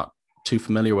because I'm not too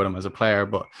familiar with him as a player.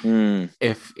 But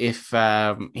if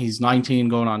he's 19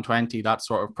 going on 20, that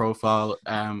sort of profile,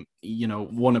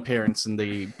 one appearance in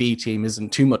the B team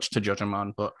isn't too much to judge him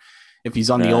on. But if he's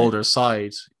on the older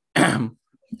side,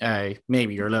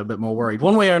 maybe you're a little bit more worried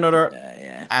one way or another.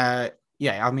 I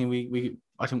mean,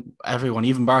 I think everyone,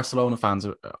 even Barcelona fans,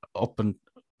 up and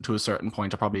to a certain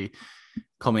point, are probably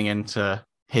coming into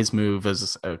his move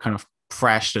as kind of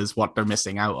fresh as what they're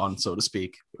missing out on, so to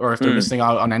speak, or if they're missing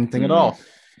out on anything at all.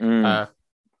 We'll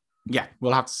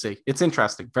have to see. It's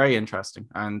interesting, very interesting.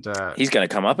 And he's going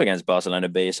to come up against Barcelona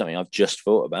B is something I've just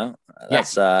thought about.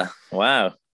 That's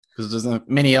wow. Because there's a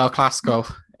mini El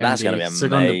Clasico. That's going to be amazing.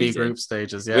 Segunda B group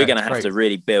stages. Yeah, we're going to have to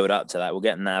really build up to that. We'll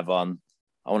get Nav on.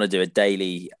 I want to do a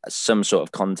daily, some sort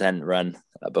of content run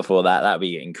before that. That'd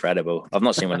be incredible. I've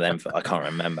not seen one of them for, I can't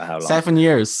remember how long. 7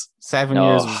 years. 7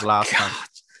 years was the last time.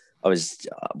 I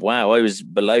was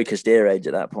below Castilla age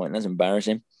at that point. That's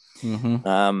embarrassing.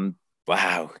 Mm-hmm.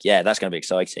 Wow. Yeah, that's going to be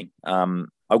exciting.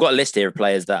 I've got a list here of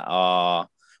players that are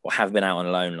or have been out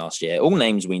on loan last year. All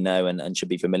names we know and should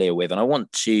be familiar with. And I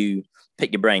want to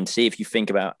pick your brain to see if you think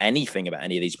about anything about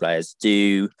any of these players.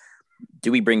 Do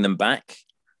we bring them back?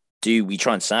 Do we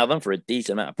try and sell them for a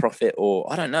decent amount of profit,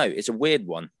 or I don't know? It's a weird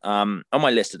one. On my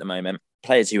list at the moment,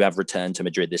 players who have returned to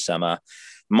Madrid this summer: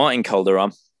 Martin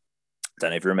Calderon,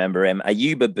 don't know if you remember him,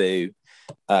 Ayuba Boo,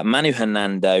 Manu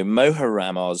Hernando, Moja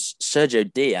Ramos,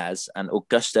 Sergio Diaz, and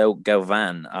Augusto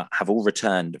Galvan have all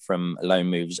returned from loan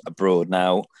moves abroad.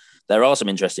 Now, there are some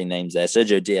interesting names there.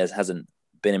 Sergio Diaz hasn't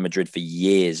been in Madrid for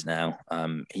years now.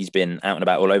 He's been out and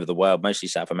about all over the world, mostly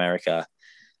South America.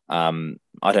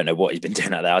 I don't know what he's been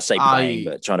doing out there. I'd say playing,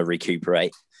 but trying to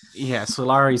recuperate. Yeah, so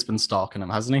Larry's been stalking him,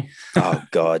 hasn't he? Oh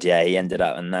God, yeah, he ended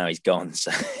up and now he's gone.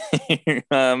 So,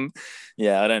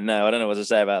 yeah, I don't know. I don't know what to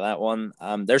say about that one.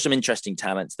 There's some interesting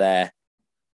talents there.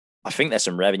 I think there's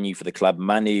some revenue for the club.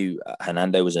 Manu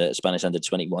Hernando was a Spanish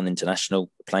under-21 international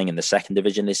playing in the second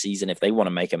division this season. If they want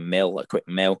to make a quick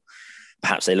mill,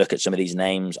 perhaps they look at some of these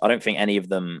names. I don't think any of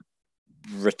them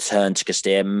return to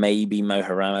Castilla. Maybe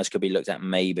Moja Ramos could be looked at,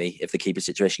 maybe, if the keeper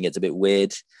situation gets a bit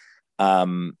weird.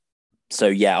 So,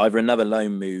 yeah, either another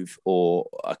loan move or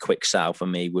a quick sell for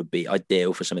me would be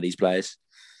ideal for some of these players.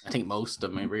 I think most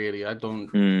of them, really.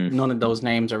 None of those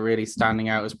names are really standing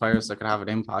out as players that could have an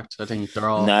impact. I think they're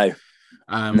all... No.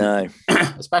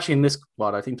 Especially in this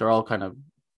squad, I think they're all kind of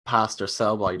past their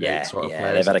sell-by date sort of players.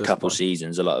 Yeah, they've had a couple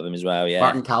seasons, a lot of them as well, yeah.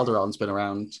 Martin Calderon's been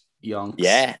around young.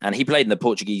 Yeah, and he played in the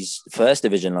Portuguese first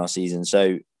division last season,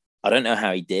 so I don't know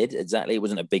how he did exactly. It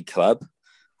wasn't a big club,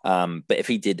 but if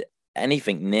he did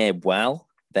anything near well,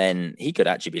 then he could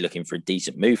actually be looking for a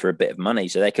decent move for a bit of money,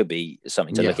 so there could be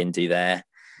something to look into there.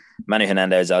 Manu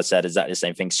Hernando, as I said, exactly the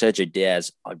same thing. Sergio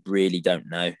Diaz, I really don't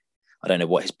know. I don't know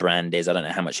what his brand is. I don't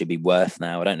know how much he'd be worth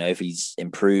now. I don't know if he's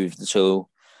improved at all.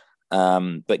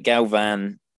 But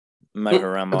Galvan,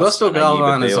 Moja Ramos, Augusto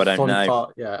Galvan is a fun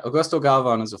Augusto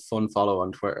Galvan is a fun follow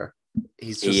on Twitter.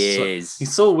 He's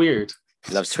so weird.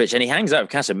 He loves Twitch, and he hangs out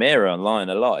with Casemiro online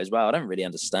a lot as well. I don't really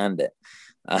understand it.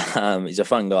 He's a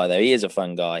fun guy, though. He is a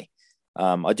fun guy.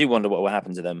 I do wonder what will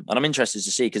happen to them, and I'm interested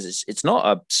to see, because it's not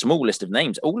a small list of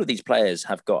names. All of these players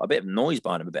have got a bit of noise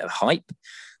behind them, a bit of hype.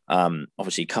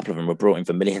 Obviously, a couple of them were brought in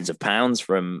for millions of pounds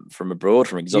from abroad,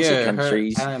 from exotic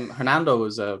countries. Hernando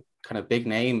was a kind of big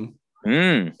name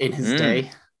in his day.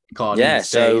 God,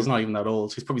 so he's not even that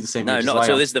old. He's probably the same. No, not at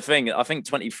all. This is the thing. I think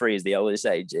 23 is the oldest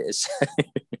age. Is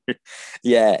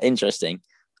yeah, interesting.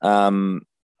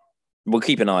 We'll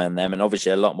keep an eye on them, and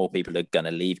obviously, a lot more people are going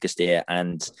to leave Castilla.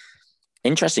 And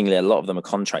interestingly, a lot of them are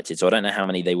contracted, so I don't know how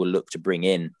many they will look to bring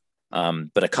in.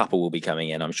 But a couple will be coming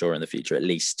in, I'm sure, in the future. At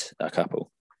least a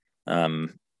couple.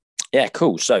 Yeah,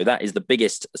 cool. So that is the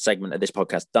biggest segment of this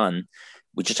podcast done.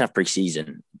 We just have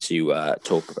pre-season to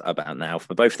talk about now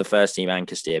for both the first team and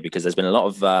Castilla, because there's been a lot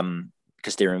of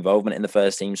Castilla involvement in the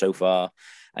first team so far,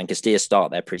 and Castilla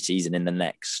start their pre-season in the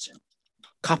next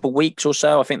couple weeks or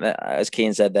so. I think that, as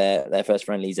Kian said, their first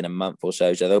friendly's in a month or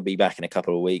so they'll be back in a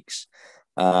couple of weeks.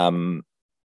 The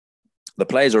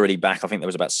players are already back. I think there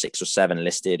was about 6 or 7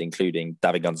 listed, including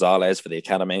David Gonzalez for the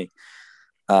academy.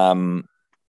 We'll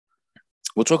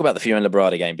talk about the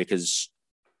Fuenlabrada game, because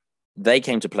they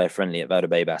came to play a friendly at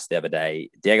Valdebebas the other day.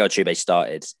 Diego Altuve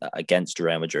started against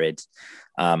Real Madrid,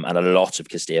 and a lot of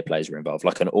Castilla players were involved,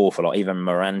 like an awful lot. Even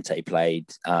Morante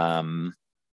played.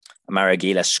 Mario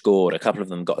Aguilar scored. A couple of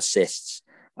them got assists,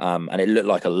 and it looked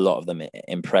like a lot of them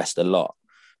impressed a lot.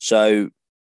 So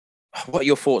what are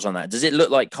your thoughts on that? Does it look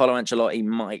like Carlo Ancelotti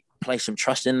might place some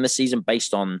trust in this season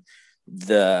based on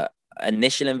the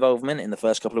initial involvement in the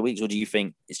first couple of weeks, or do you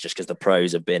think it's just because the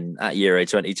pros have been at Euro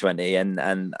 2020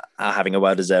 and are having a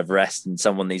well-deserved rest and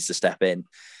someone needs to step in?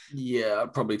 Yeah, I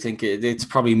probably think it's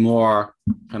probably more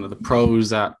kind of the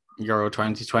pros at Euro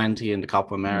 2020 and the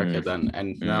Copa America than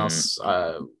anything else.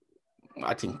 I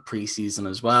think pre-season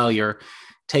as well, you're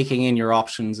taking in your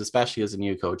options, especially as a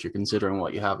new coach. You're considering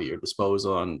what you have at your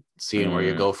disposal and seeing where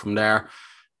you go from there.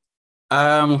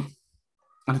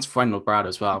 And it's Fuenlabrada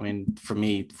as well. I mean, for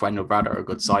me, Fuenlabrada are a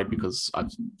good side because I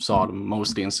saw them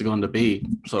mostly in Segunda B.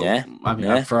 So I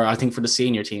think for the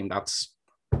senior team, that's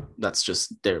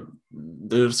just they're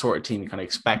the sort of team you kind of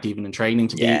expect even in training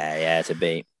to be. To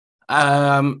be.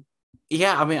 I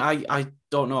mean, I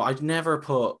don't know. I'd never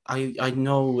put. I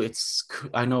know a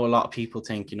lot of people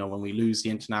think, when we lose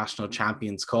the International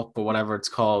Champions Cup or whatever it's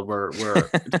called, we're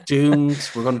doomed.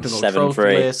 We're going to go trophy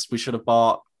list. We should have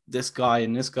bought this guy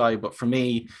and this guy. But for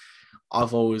me,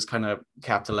 I've always kind of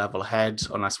kept a level head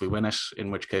unless we win it,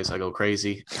 in which case I go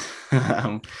crazy. Just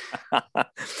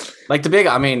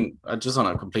on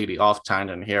a completely off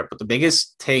tangent here, but the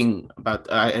biggest thing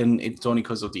about, and it's only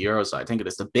because of the Euros, I think it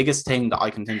is the biggest thing that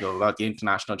I can think of about the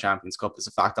International Champions Cup is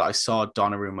the fact that I saw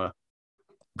Donnarumma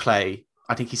play.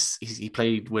 I think he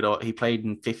played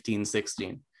in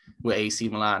 15-16 with AC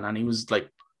Milan, and he was like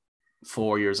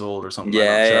 4 years old or something. I'm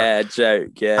not sure. Yeah,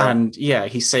 joke. Yeah. And yeah,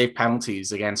 he saved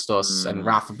penalties against us, and Mm.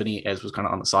 Rafa Benitez was kind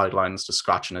of on the sidelines just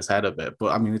scratching his head a bit.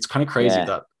 But I mean, it's kind of crazy Yeah.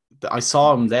 that I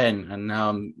saw him then, and now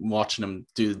I'm watching him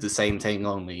do the same thing.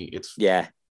 Only it's Yeah,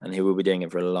 and he will be doing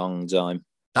it for a long time.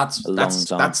 that's A long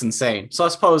time. that's insane. So I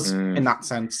suppose Mm. in that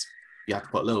sense, you have to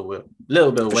put a little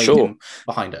bit of For weight sure.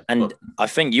 behind it. And But I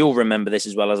think you'll remember this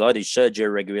as well as I do. Sergio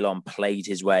Reguilon played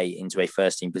his way into a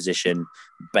first-team position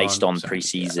based on 100%,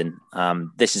 pre-season.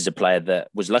 This is a player that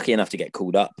was lucky enough to get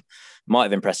called up, might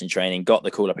have impressed in training, got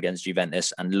the call up against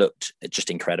Juventus, and looked just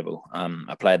incredible.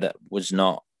 A player that was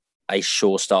not a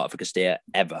sure starter for Castilla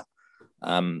ever.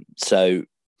 So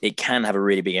it can have a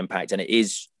really big impact, and it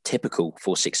is typical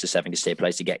for 6 to 7 Castilla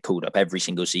players to get called up every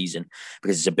single season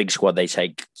because it's a big squad they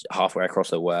take halfway across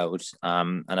the world,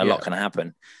 and a lot can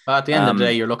happen. But at the end of the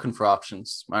day, you're looking for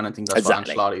options, and I think that's what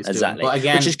Ancelotti's doing. But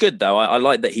again, which is good though. I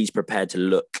like that he's prepared to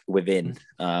look within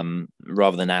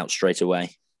rather than out straight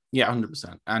away. Yeah,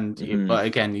 100%. And but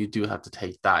again, you do have to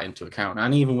take that into account,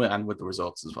 and even with the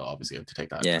results as well. Obviously, you have to take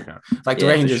that into account. Like the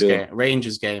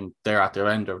Rangers game, they're at their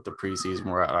end of the preseason.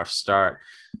 We're at our start.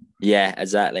 Yeah,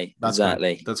 exactly. That's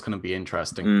going to be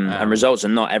interesting. And results are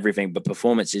not everything, but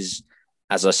performances,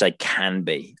 as I say, can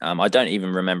be. I don't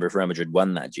even remember if Real Madrid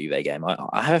won that Juve game.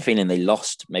 I have a feeling they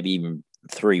lost, maybe even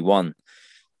 3-1.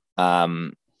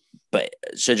 But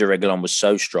Sergio Reguilon was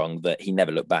so strong that he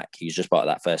never looked back. He was just part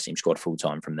of that first team squad full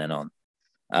time from then on.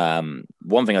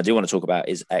 One thing I do want to talk about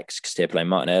is ex-Castilla player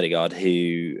Martin Odegaard,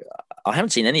 who I haven't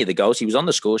seen any of the goals. He was on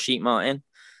the score sheet, Martin.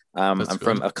 And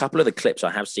from a couple of the clips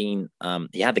I have seen,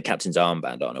 he had the captain's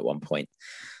armband on at one point.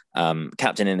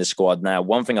 Captain in the squad. Now,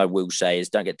 one thing I will say is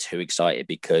don't get too excited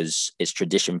because it's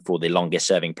tradition for the longest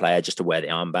serving player just to wear the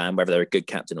armband, whether they're a good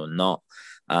captain or not.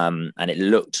 And it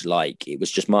looked like it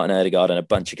was just Martin Odegaard and a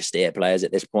bunch of Castilla players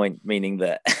at this point, meaning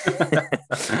that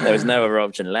there was no other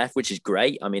option left, which is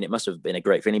great. I mean, it must have been a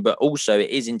great feeling, but also it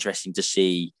is interesting to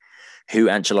see who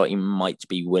Ancelotti might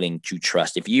be willing to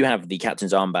trust. If you have the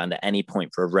captain's armband at any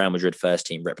point for a Real Madrid first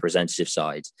team representative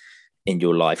side in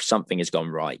your life, something has gone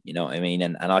right. You know what I mean?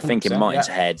 And I think in Martin's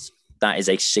head, that is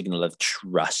a signal of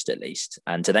trust, at least.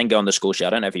 And to then go on the score sheet, I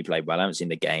don't know if he played well. I haven't seen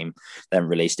the game, then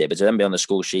released it, but to then be on the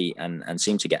score sheet and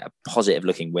seem to get a positive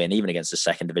looking win, even against a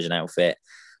second division outfit,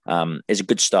 is a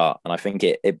good start. And I think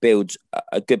it builds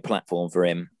a good platform for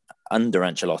him under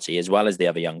Ancelotti, as well as the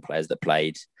other young players that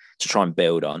played, to try and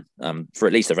build on for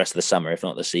at least the rest of the summer, if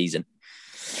not the season.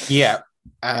 Yeah.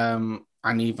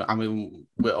 And even, I mean,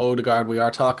 with Odegaard, we are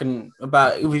talking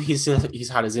about he's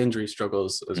had his injury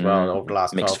struggles as well over the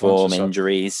last mixed form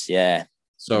injuries. Yeah.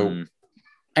 So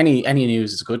any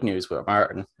news is good news with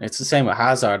Martin. It's the same with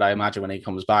Hazard. I imagine when he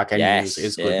comes back, any news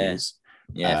is good news.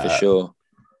 Yeah, for sure.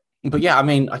 But yeah, I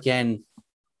mean, again,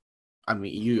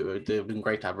 they've been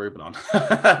great to have Ruben on.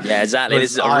 Yeah, exactly.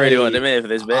 I really want to admit for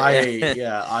this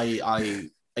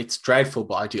bit. It's dreadful,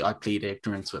 but I plead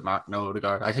ignorance with Martin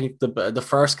Odegaard. I think the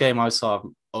first game I saw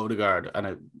of Odegaard,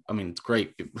 and it's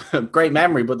great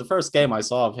memory, but the first game I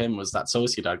saw of him was that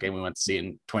Sociedad game we went to see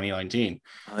in 2019.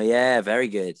 Oh yeah, very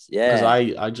good. Yeah,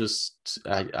 because I just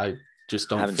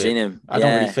don't seen him. I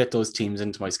don't really fit those teams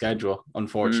into my schedule,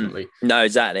 unfortunately. No,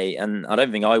 exactly. And I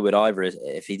don't think I would either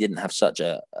if he didn't have such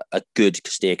a good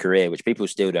Castilla career, which people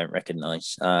still don't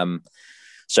recognise.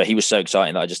 So he was so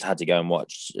exciting that I just had to go and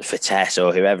watch Vitesse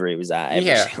or whoever he was at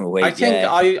every single week. I think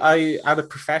I out of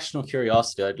professional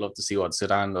curiosity, I'd love to see what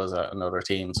Zidane does at another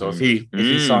team. So if he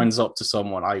signs up to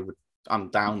someone, I'm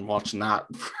down watching that.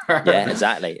 Yeah,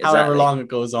 exactly. However long it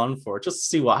goes on for, just to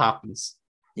see what happens.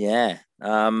 Yeah.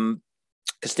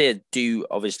 Castilla do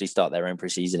obviously start their own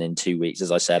preseason in 2 weeks, as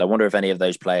I said. I wonder if any of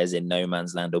those players in no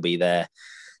man's land will be there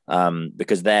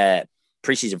because they're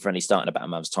preseason friendly starting about a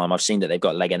month's time. I've seen that they've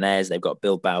got Leganés, they've got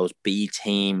Bilbao's B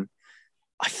team.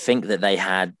 I think that they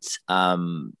had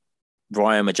Rayo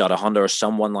Majadahonda or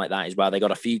someone like that as well. They got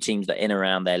a few teams that are in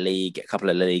around their league, a couple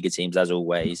of La Liga teams as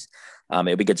always.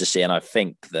 It'll be good to see. And I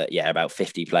think that, about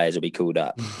 50 players will be called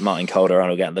up. Martin Calderon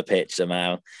will get on the pitch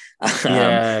somehow.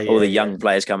 All the young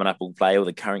players coming up will play, all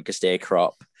the current Castilla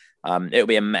crop. It'll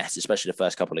be a mess, especially the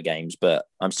first couple of games, but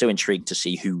I'm still intrigued to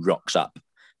see who rocks up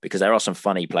because there are some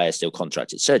funny players still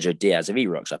contracted. Sergio Diaz, if he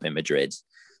rocks up in Madrid,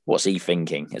 what's he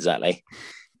thinking exactly?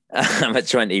 I'm at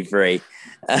 23.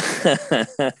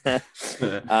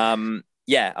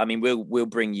 We'll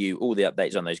bring you all the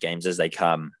updates on those games as they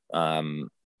come.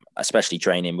 Especially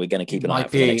training. We're going to keep an eye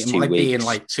out for the next 2 weeks. It might be in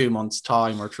like 2 months'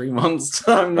 time or 3 months'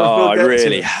 time. I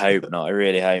really hope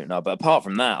not. But apart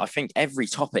from that, I think every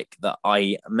topic that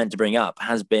I meant to bring up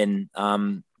has been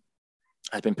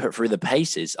put through the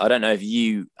paces. I don't know if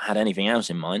you had anything else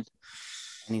in mind.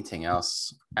 Anything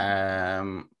else?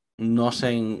 Nothing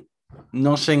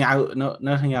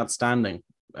outstanding.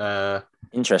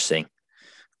 Interesting.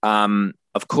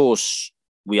 Of course,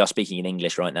 we are speaking in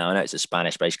English right now. I know it's a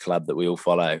Spanish-based club that we all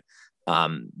follow,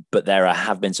 but there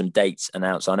have been some dates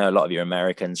announced. I know a lot of you are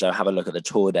American, so have a look at the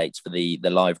tour dates for the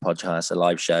live podcasts, the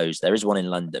live shows. There is one in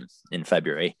London in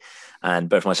February, and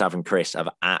both myself and Chris have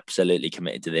absolutely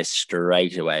committed to this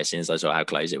straight away as soon as I saw how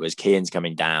close it was. Kian's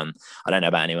coming down. I don't know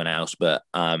about anyone else, but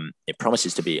it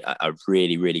promises to be a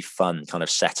really, really fun kind of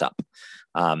setup.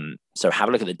 So have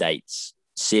a look at the dates.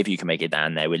 See if you can make it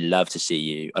down there. We'd love to see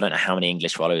you. I don't know how many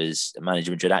English followers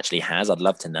Manager Madrid actually has. I'd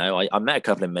love to know. I met a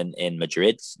couple of men in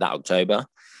Madrid that October.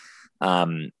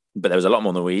 But there was a lot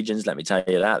more Norwegians, let me tell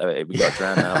you that. We got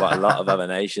around now by a lot of other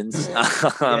nations.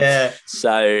 Yeah.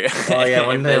 So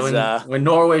when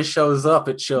Norway shows up,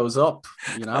 it shows up,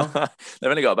 you know. They've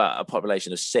only got about a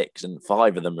population of 6 and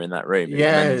 5 of them are in that room.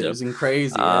 It was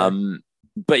crazy.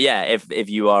 But yeah, if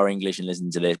you are English and listen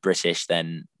to this British,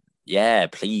 then yeah,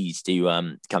 please do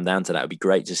come down to that. It'd be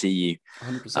great to see you.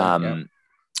 100%,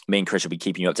 Me and Chris will be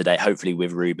keeping you up to date, hopefully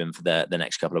with Ruben for the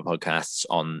next couple of podcasts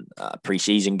on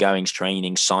pre-season goings,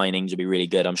 training, signings will be really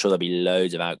good. I'm sure there'll be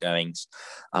loads of outgoings.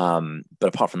 But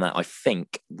apart from that, I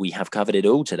think we have covered it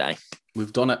all today.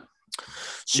 We've done it.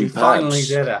 Superbs. We finally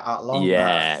did it at long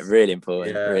last. Really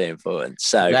important. Really important.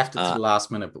 So left it to the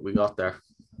last minute, but we got there.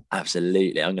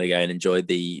 Absolutely. I'm going to go and enjoy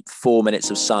the 4 minutes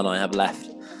of sun I have left.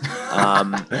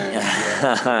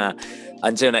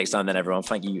 Until next time then, everyone,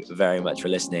 thank you very much for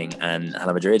listening, and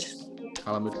Hala Madrid.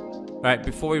 Hala Madrid. All right,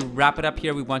 before we wrap it up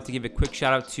here, we want to give a quick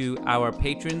shout out to our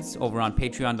patrons over on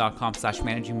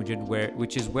patreon.com/managingmadrid,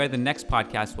 which is where the next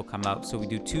podcast will come out. So we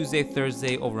do Tuesday,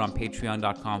 Thursday over on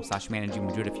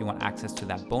patreon.com/managingmadrid if you want access to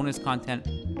that bonus content.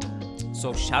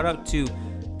 So shout out to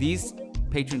these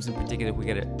patrons in particular. We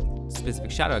get a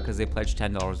specific shout out because they pledged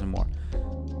 $10 or more.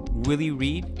 Willie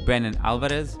Reed, Brennan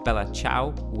Alvarez, Bella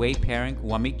Chow, Wei Paring,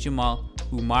 Wamik Jamal,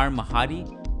 Umar Mahadi,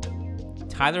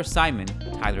 Tyler Simon,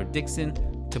 Tyler Dixon,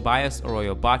 Tobias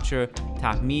Arroyo Botcher,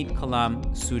 Tahmid Kalam,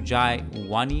 Sujai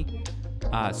Wani,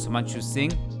 Sumanchu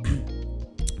Singh,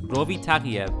 Rovi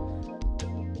Taghiev,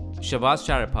 Shabazz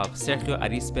Sharipov, Sergio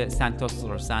Arispe, Santos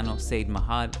Lozano, Said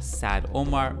Mahad, Sad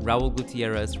Omar, Raul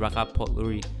Gutierrez, Rahab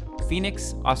Potluri,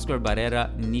 Phoenix, Oscar Barrera,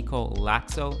 Nico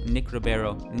Laxo, Nick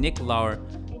Ribeiro, Nick Lauer,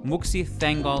 Muxi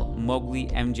Thangal, Mowgli,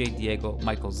 MJ Diego,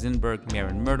 Michael Zinberg,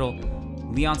 Marin Myrtle,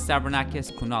 Leon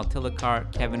Stavronakis, Kunal Tilakar,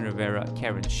 Kevin Rivera,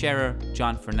 Karen Scherer,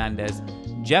 John Fernandez,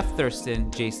 Jeff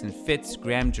Thurston, Jason Fitz,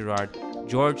 Graham Gerard,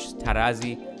 George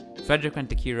Tarazi, Frederick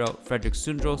Rentakiro, Frederick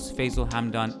Sundros, Faisal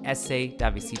Hamdan, S.A.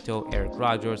 Davisito, Eric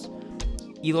Rogers,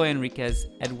 Eloy Enriquez,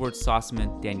 Edward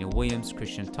Sossman, Daniel Williams,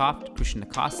 Christian Toft, Christian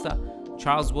Acosta,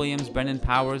 Charles Williams, Brendan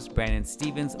Powers, Brandon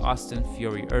Stevens, Austin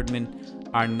Fury Erdman,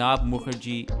 Arnab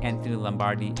Mukherjee, Anthony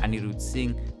Lombardi, Anirudh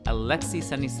Singh, Alexi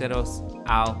Saniceros,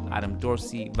 Al, Adam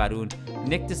Dorsey, Varun,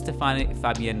 Nick DeStefani,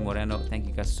 Fabian Moreno. Thank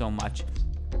you guys so much.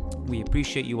 We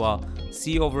appreciate you all.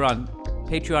 See you over on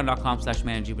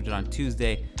patreon.com/managingmadrid on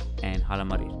Tuesday, and Hala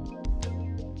Madrid.